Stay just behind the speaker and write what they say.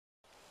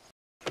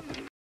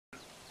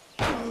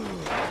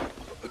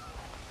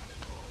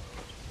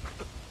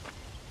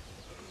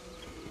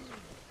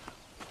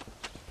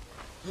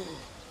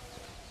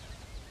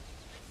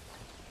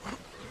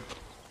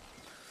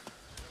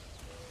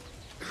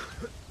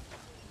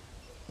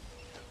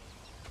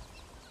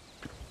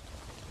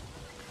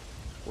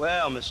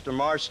Well, Mr.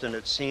 Marston,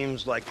 it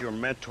seems like your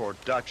mentor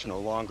Dutch no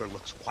longer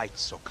looks quite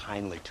so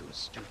kindly to his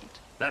student.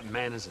 That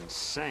man is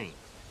insane.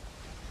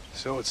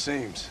 So it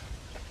seems.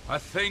 I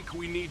think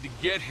we need to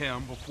get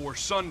him before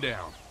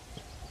sundown.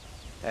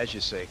 As you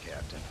say,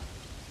 Captain.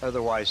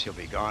 Otherwise, he'll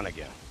be gone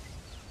again.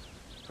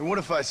 And what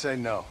if I say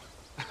no?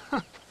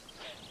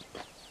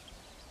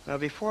 Now,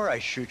 before I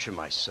shoot you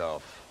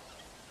myself,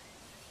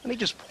 let me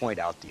just point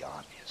out the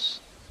obvious.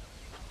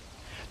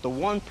 The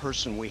one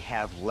person we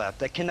have left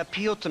that can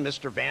appeal to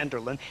Mr.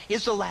 Vanderlyn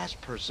is the last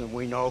person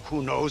we know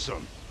who knows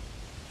him.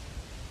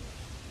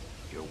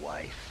 Your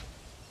wife.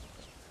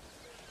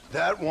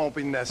 That won't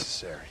be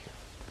necessary.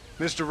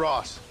 Mr.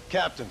 Ross,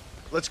 Captain,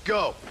 let's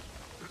go.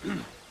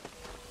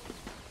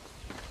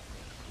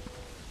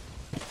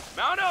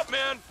 Mount up,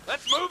 men!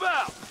 Let's move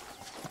out!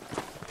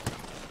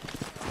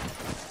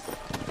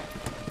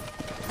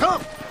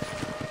 Come!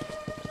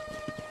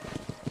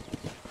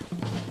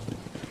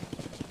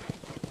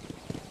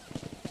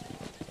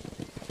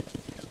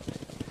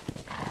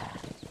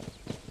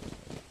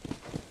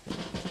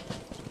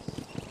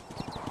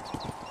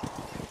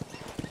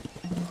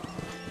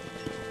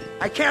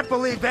 I can't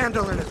believe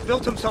Vanderlyn has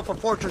built himself a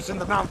fortress in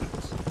the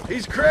mountains.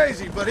 He's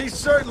crazy, but he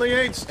certainly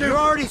ain't stupid. You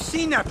already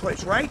seen that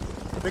place, right?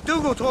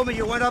 McDougal told me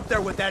you went up there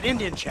with that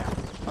Indian chap.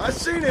 I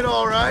seen it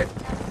all right.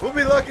 We'll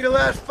be lucky to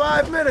last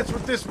 5 minutes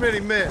with this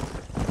many men.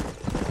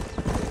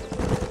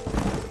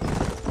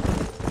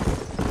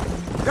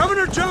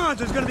 Governor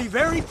Johns is going to be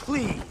very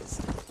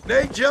pleased.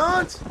 Nate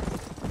Johns?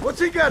 What's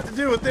he got to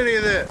do with any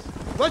of this?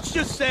 Let's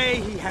just say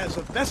he has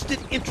a vested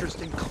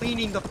interest in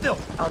cleaning the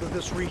filth out of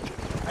this region.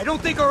 I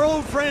don't think our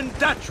old friend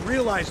Dutch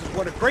realizes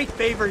what a great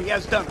favor he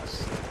has done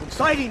us,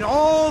 inciting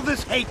all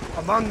this hate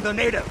among the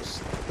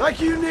natives. Like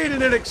you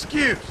needed an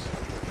excuse.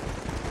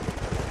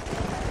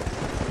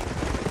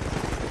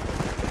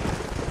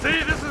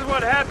 See, this is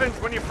what happens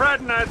when you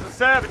fraternize with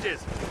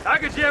savages. How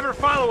could you ever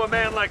follow a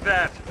man like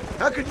that?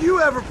 How could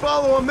you ever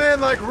follow a man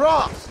like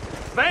Ross?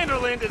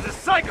 Vanderlyn is a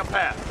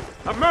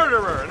psychopath, a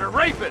murderer, and a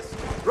rapist.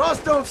 Ross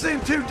don't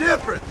seem too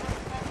different.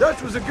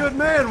 Dutch was a good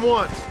man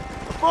once.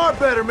 A far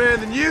better man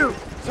than you.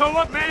 So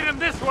what made him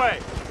this way?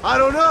 I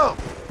don't know.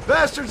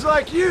 Bastards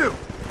like you.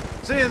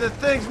 Seeing that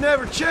things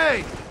never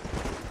change.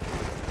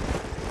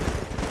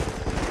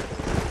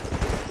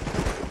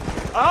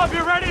 I hope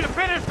you're ready to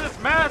finish this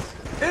mess.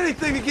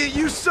 Anything to get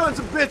you sons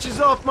of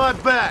bitches off my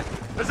back.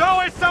 There's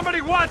always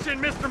somebody watching,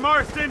 Mr.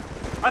 Marston.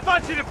 I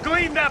thought you'd have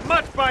gleaned that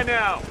much by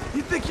now.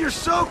 You think you're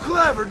so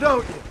clever,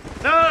 don't you?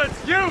 No,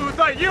 it's you who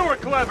thought you were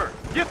clever.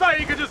 You thought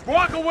you could just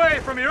walk away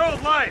from your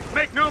old life.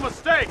 Make no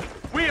mistake,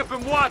 we have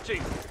been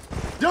watching.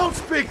 Don't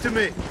speak to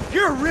me.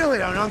 You're really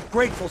an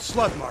ungrateful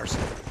slug,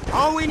 Marston.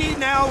 All we need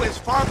now is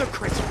Father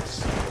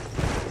Christmas.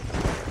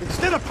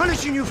 Instead of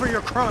punishing you for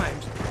your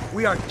crimes,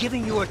 we are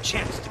giving you a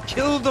chance to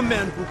kill the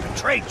men who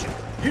betrayed you.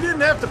 You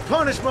didn't have to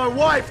punish my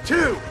wife,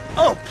 too.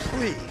 Oh,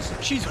 please.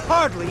 She's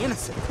hardly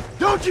innocent.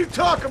 Don't you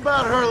talk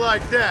about her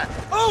like that.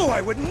 Oh,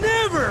 I would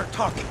never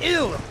talk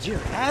ill of dear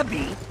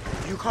Abby.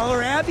 Do you call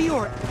her Abby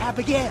or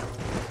Abigail?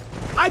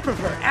 I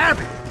prefer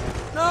Abby.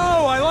 No,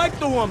 I like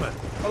the woman.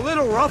 A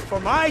little rough for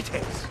my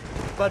taste,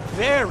 but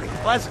very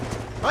pleasant.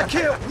 I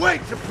can't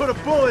wait to put a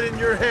bullet in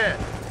your head.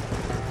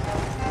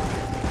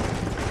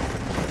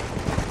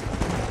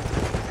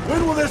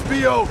 When will this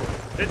be over?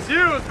 It's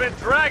you who's been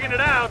dragging it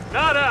out,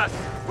 not us.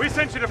 We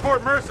sent you to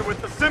Fort Mercer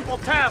with the simple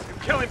task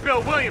of killing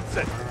Bill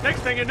Williamson.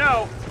 Next thing you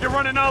know, you're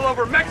running all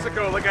over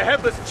Mexico like a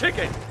headless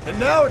chicken. And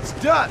now it's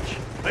Dutch.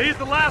 He's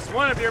the last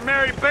one of your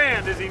merry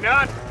band, is he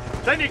not?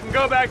 Then you can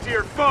go back to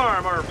your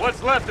farm, or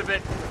what's left of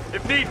it.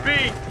 If need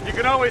be, you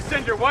can always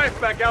send your wife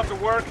back out to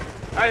work.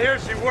 I hear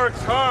she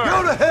works hard.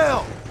 Go to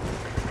hell!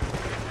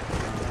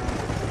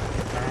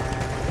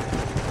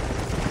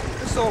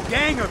 This old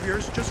gang of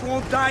yours just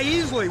won't die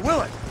easily,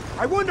 will it?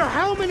 I wonder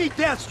how many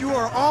deaths you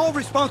are all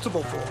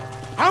responsible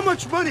for. How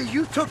much money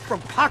you took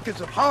from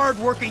pockets of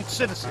hard-working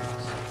citizens.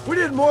 We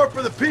did more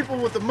for the people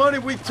with the money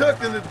we took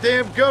than the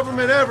damn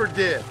government ever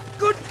did.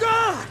 Good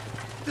God!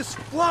 This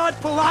flawed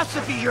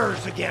philosophy of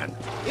yours again.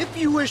 If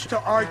you wish to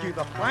argue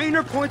the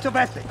finer points of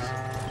ethics,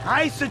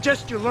 I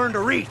suggest you learn to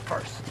read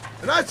first.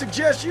 And I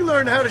suggest you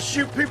learn how to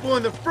shoot people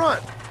in the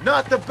front,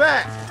 not the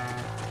back.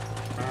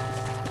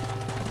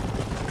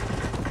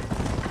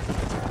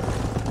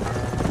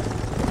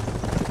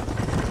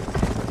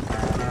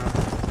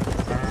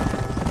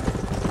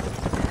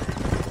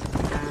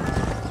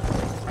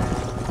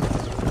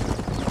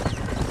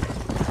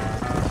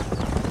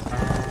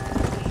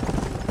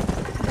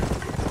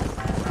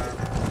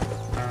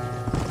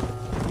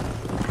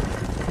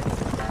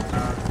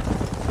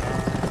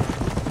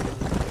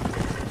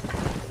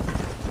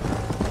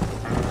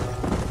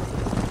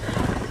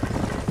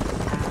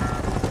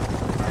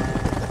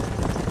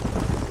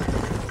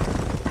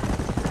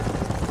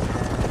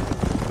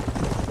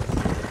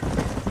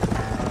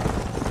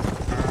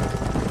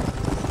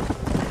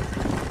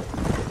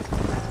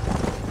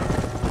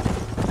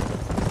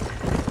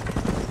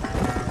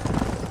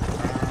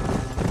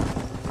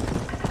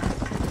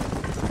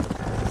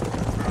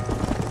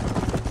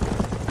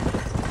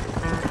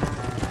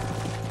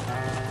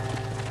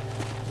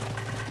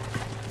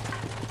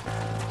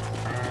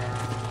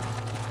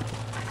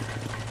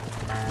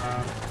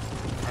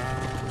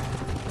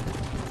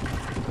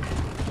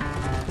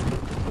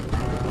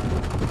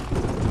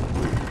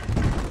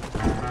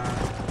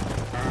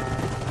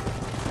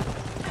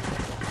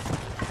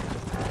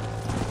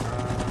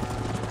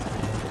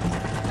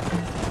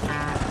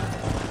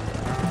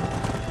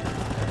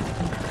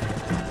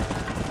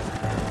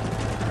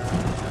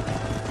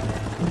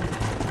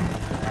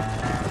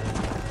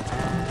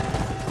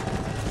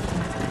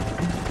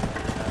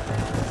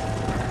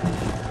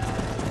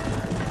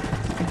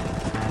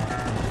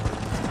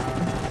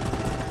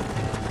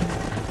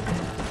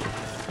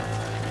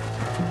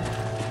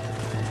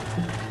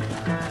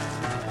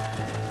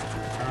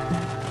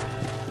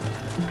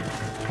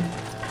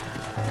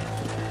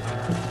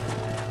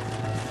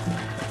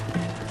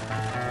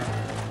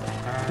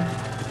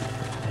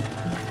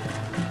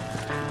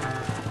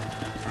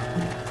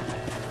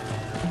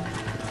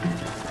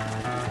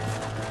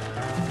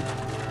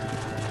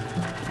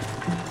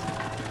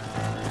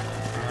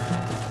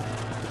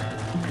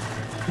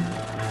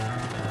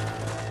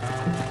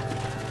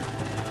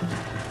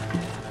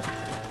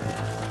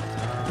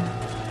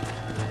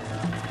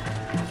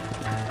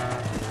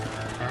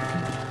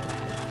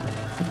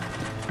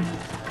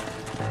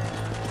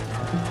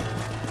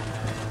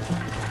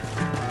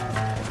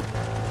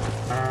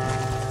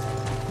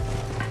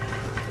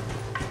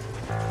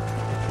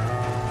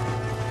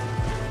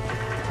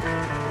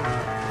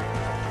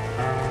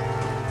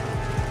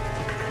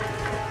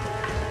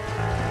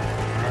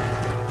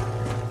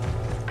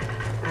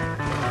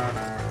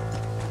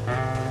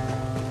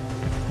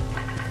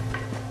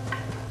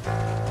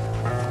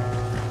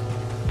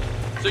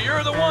 So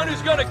you're the one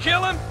who's gonna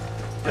kill him?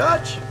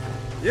 Dutch?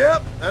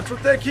 Yep, that's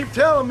what they keep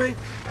telling me.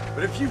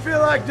 But if you feel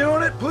like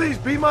doing it, please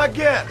be my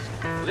guest.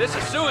 This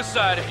is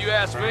suicide if you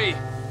ask me.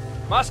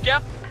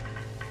 Moscow?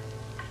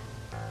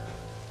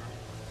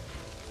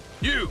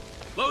 You,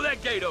 blow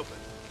that gate open.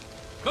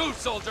 Move,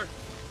 soldier.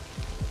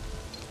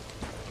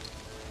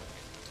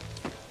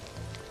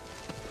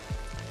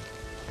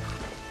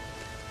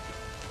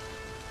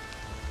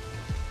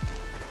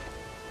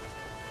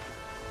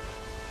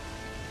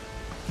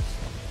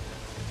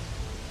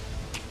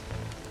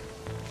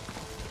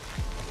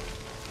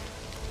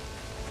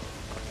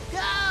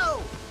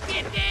 Go!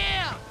 Get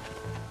down!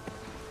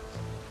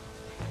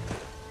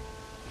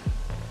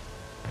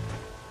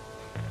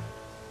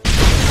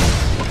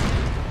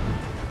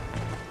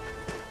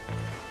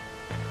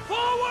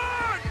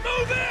 Forward!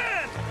 Move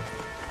in!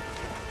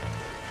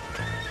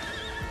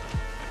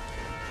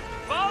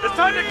 Follow It's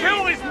time to me!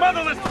 kill these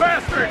motherless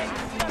bastards!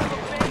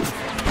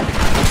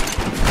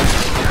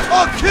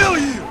 I'll kill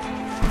you!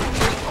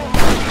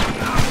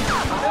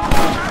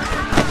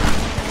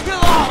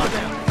 Kill all of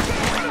them!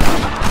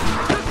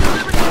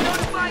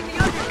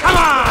 Come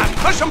on!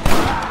 Push them!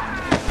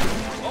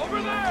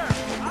 Over there!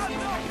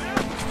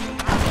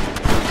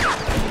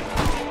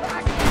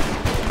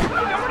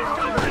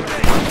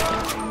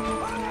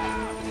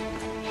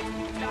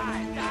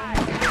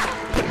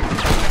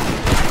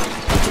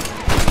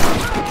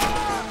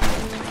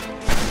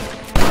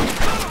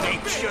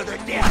 Make sure they're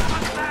dead.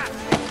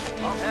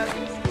 I'll have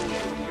you schools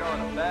when we are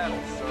in a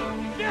battle, sir.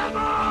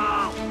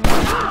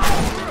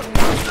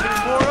 Any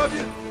more of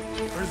you?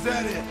 Or is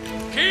that it?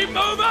 Keep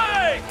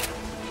moving!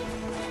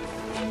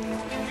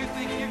 You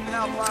think you can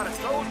outride a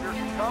soldier?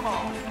 Come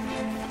on.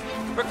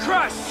 For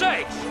Christ's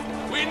sakes!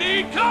 We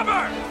need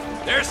cover!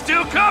 They're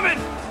still coming!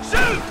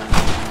 Shoot!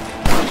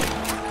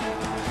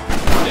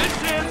 This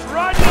ends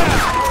right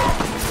now!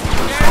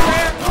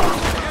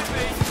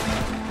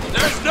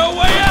 There's no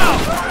way out!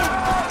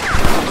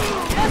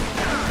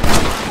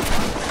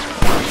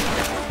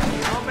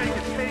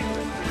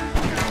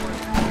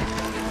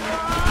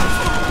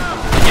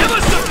 Give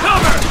us some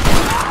cover!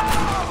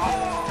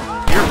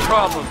 Your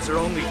problems are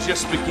only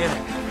just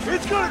beginning.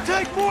 It's gonna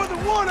take more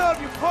than one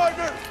of you,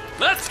 partner!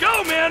 Let's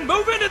go, men!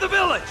 Move into the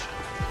village!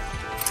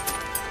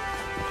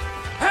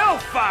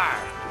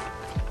 Hellfire!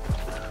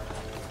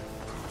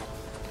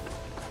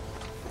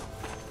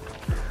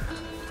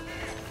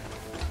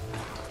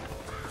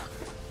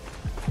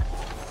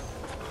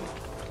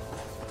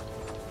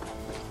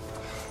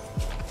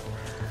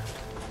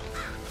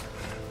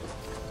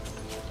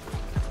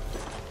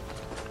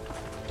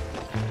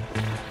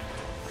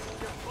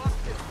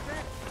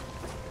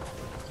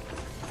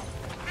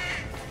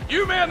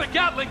 You man the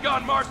Gatling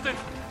gun, Marston!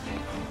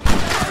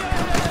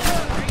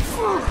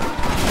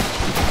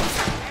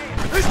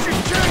 This should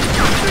change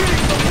your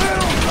feelings a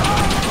little!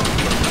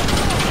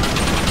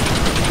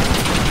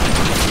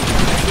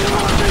 You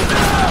want me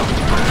now?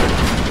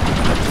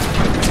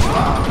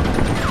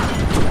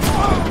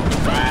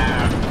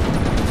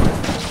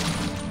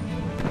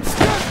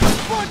 Just a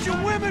bunch of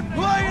women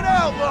playing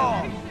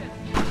outlaws!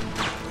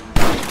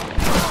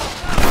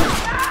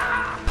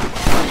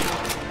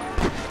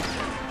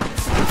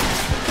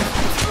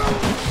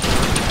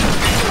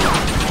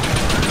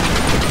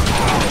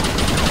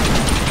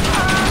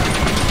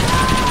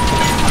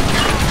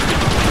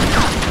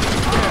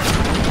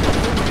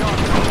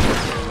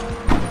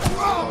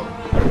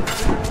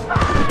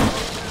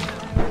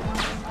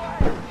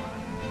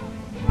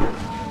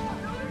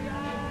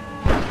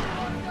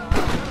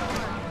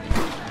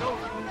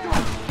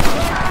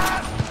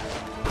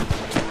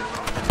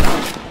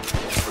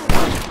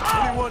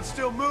 Anyone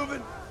still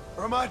moving?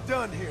 Or am I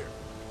done here?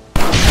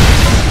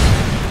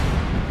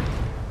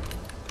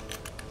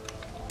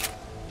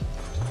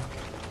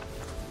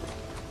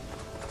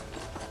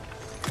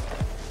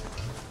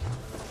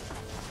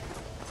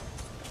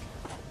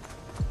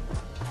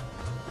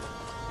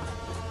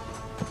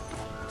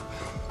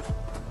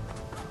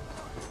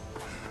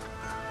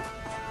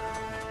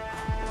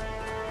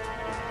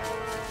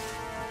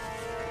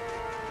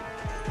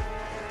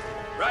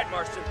 Right,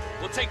 Marston.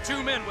 We'll take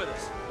 2 men with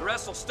us. The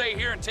rest will stay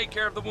here and take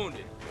care of the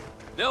wounded.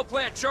 They'll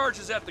plant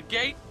charges at the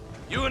gate.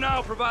 You and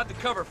I'll provide the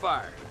cover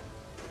fire.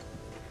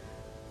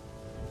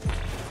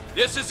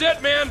 This is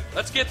it, men.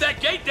 Let's get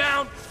that gate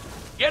down.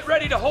 Get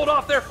ready to hold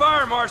off their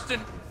fire, Marston.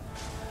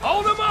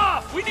 Hold them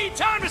off! We need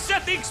time to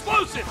set the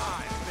explosives!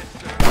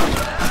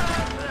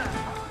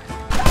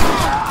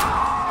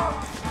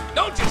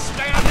 Don't just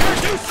stand there,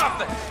 do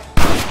something!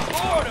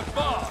 Lord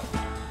above!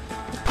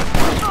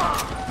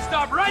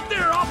 Stop right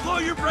there, I'll blow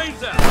your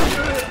brains out!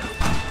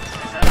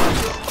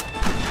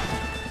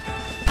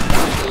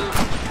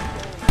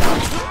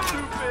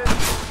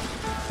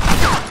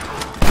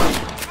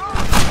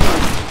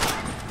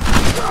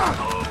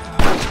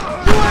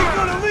 You ain't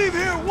gonna leave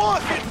here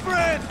walking,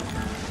 friend!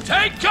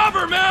 Take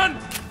cover, men!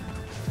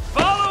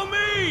 Follow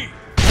me!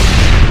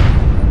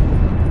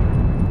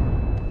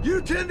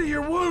 You tend to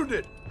your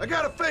wounded. I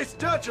gotta face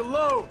Dutch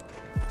alone.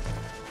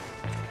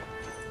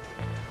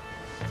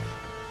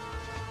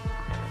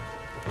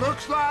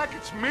 Looks like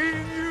it's me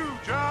and you,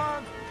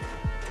 John.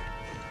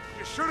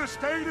 You should have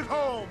stayed at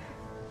home.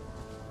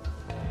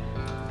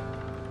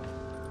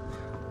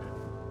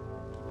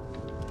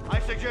 I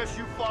suggest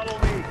you follow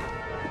me.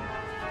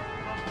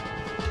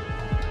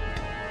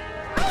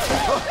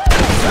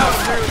 That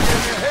was nearly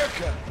getting me a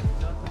haircut.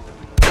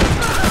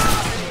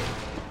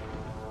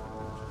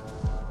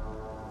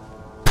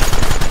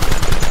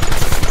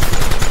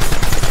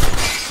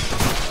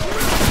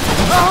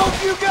 I hope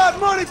you got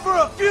money for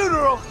a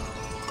funeral.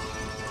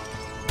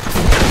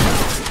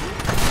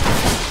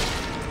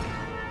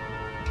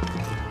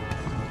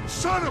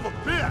 Son of a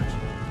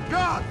bitch!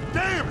 God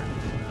damn it!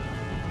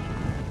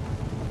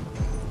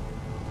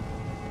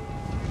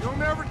 You'll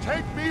never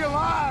take me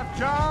alive,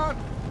 John!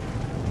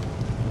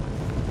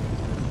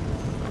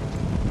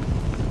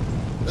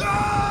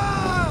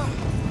 Ah!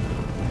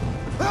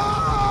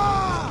 Ah!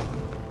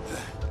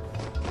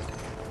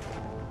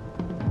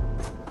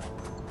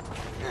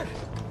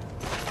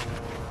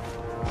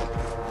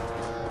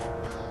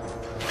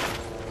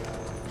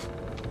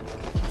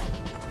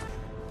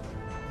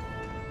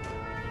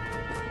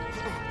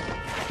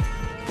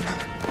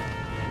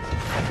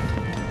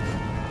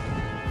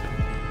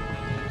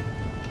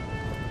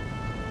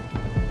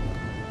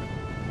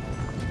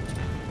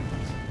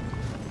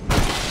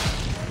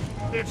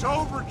 It's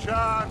over,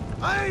 John.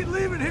 I ain't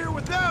leaving here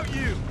without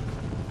you.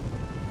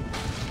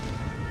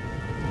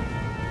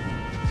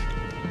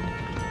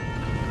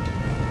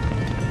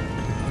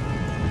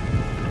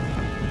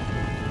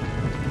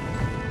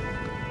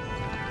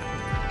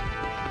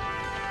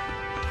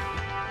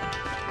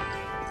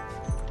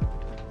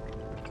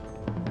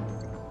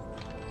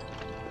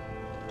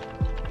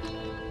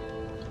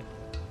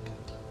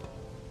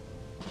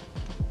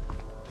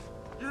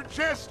 You're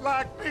just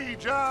like me,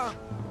 John.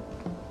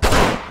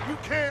 You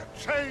can't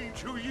change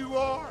who you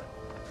are.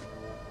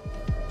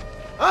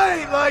 I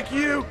ain't like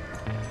you.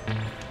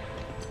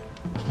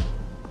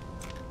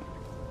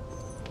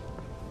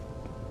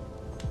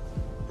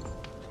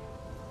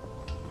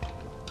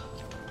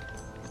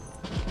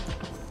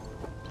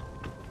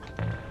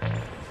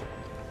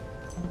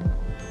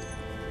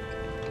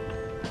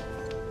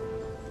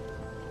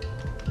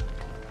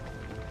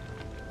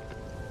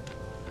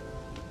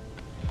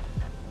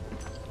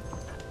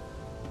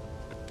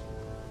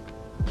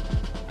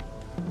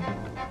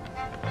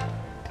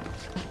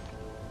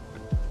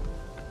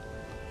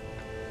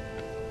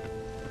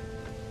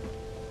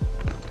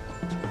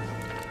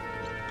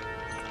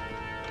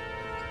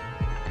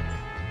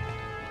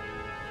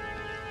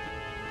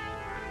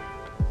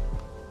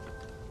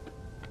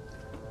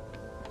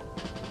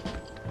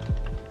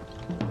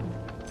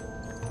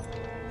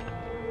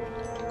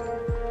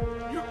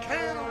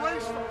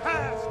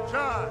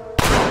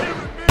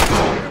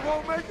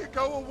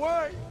 Go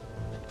away.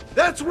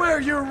 That's where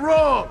you're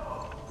wrong.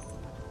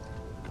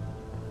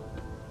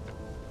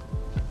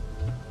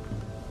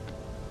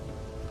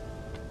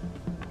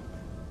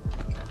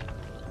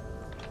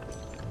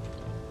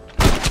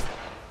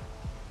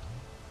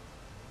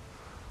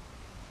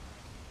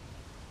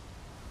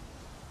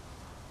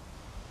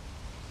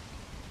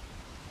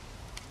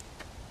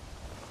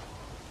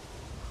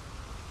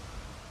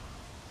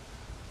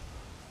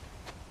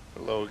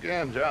 Hello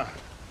again, John.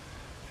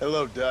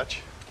 Hello,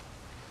 Dutch.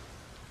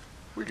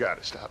 We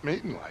gotta stop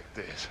meeting like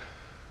this.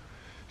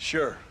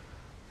 Sure.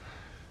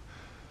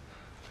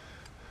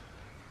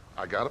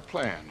 I got a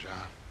plan,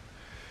 John.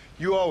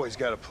 You always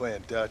got a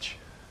plan, Dutch.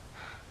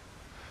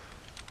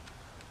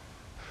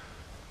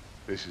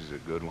 This is a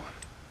good one.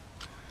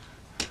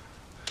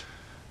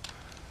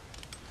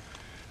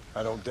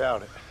 I don't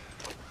doubt it.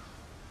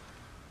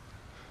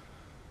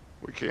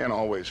 We can't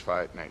always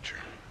fight nature,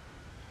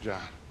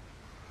 John.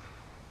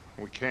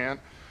 We can't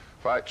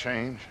fight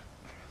change.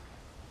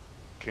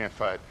 Can't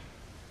fight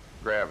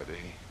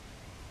gravity.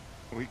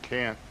 We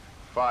can't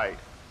fight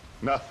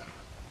nothing.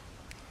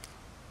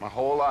 My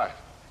whole life,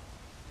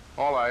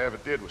 all I ever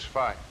did was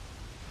fight.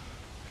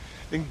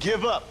 Then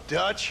give up,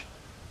 Dutch.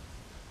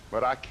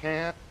 But I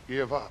can't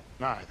give up,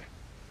 neither.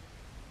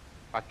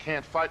 I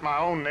can't fight my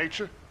own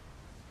nature.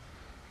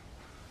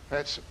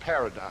 That's a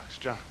paradox,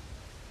 John.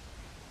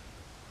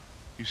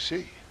 You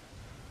see?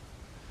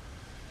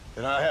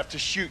 Then I have to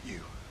shoot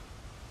you.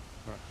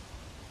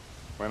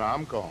 When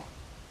I'm gone,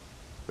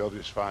 they'll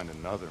just find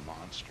another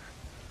monster.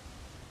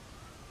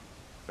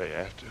 They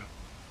have to.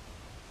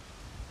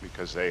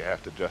 Because they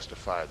have to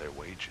justify their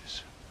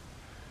wages.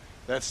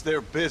 That's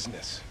their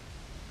business.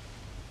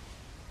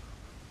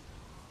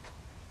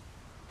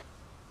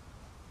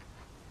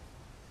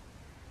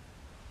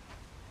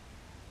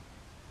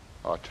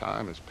 Our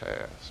time has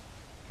passed,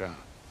 John.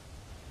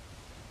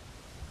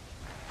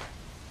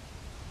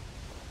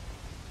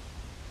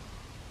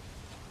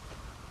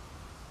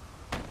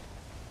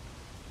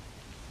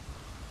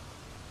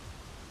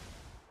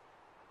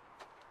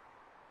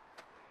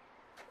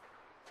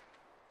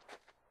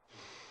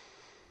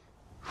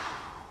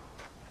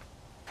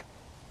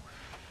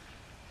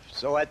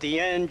 So at the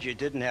end, you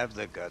didn't have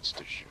the guts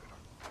to shoot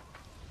him.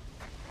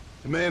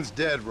 The man's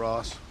dead,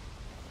 Ross.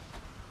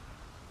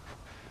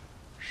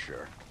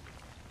 Sure.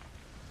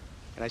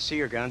 Can I see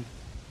your gun?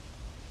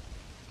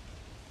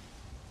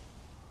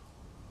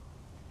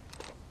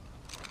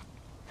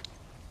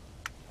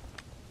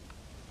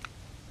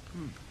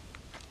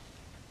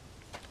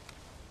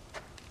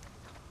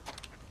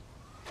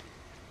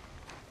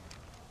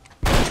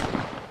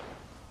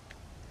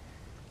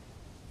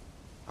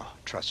 Oh,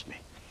 trust me.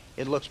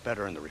 It looks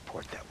better in the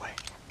report that way.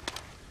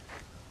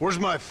 Where's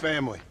my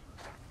family?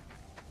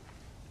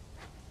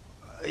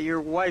 Your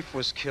wife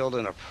was killed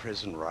in a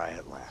prison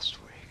riot last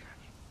week.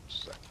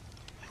 So,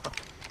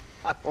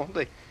 I'm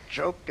only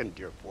joking,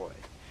 dear boy.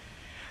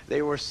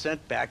 They were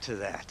sent back to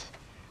that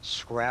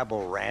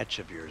Scrabble ranch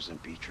of yours in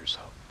Beecher's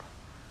Hope.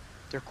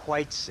 They're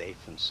quite safe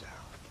and sound.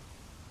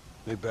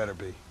 They better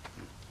be.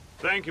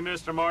 Thank you,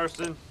 Mr.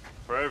 Marston,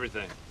 for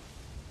everything.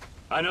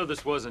 I know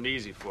this wasn't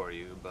easy for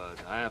you, but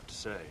I have to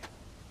say,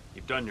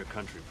 you've done your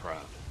country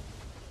proud.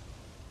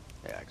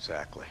 Yeah,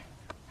 exactly.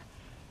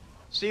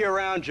 See you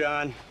around,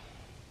 John.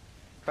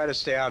 Try to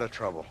stay out of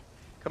trouble.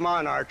 Come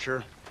on,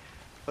 Archer.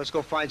 Let's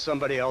go find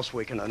somebody else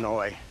we can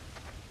annoy.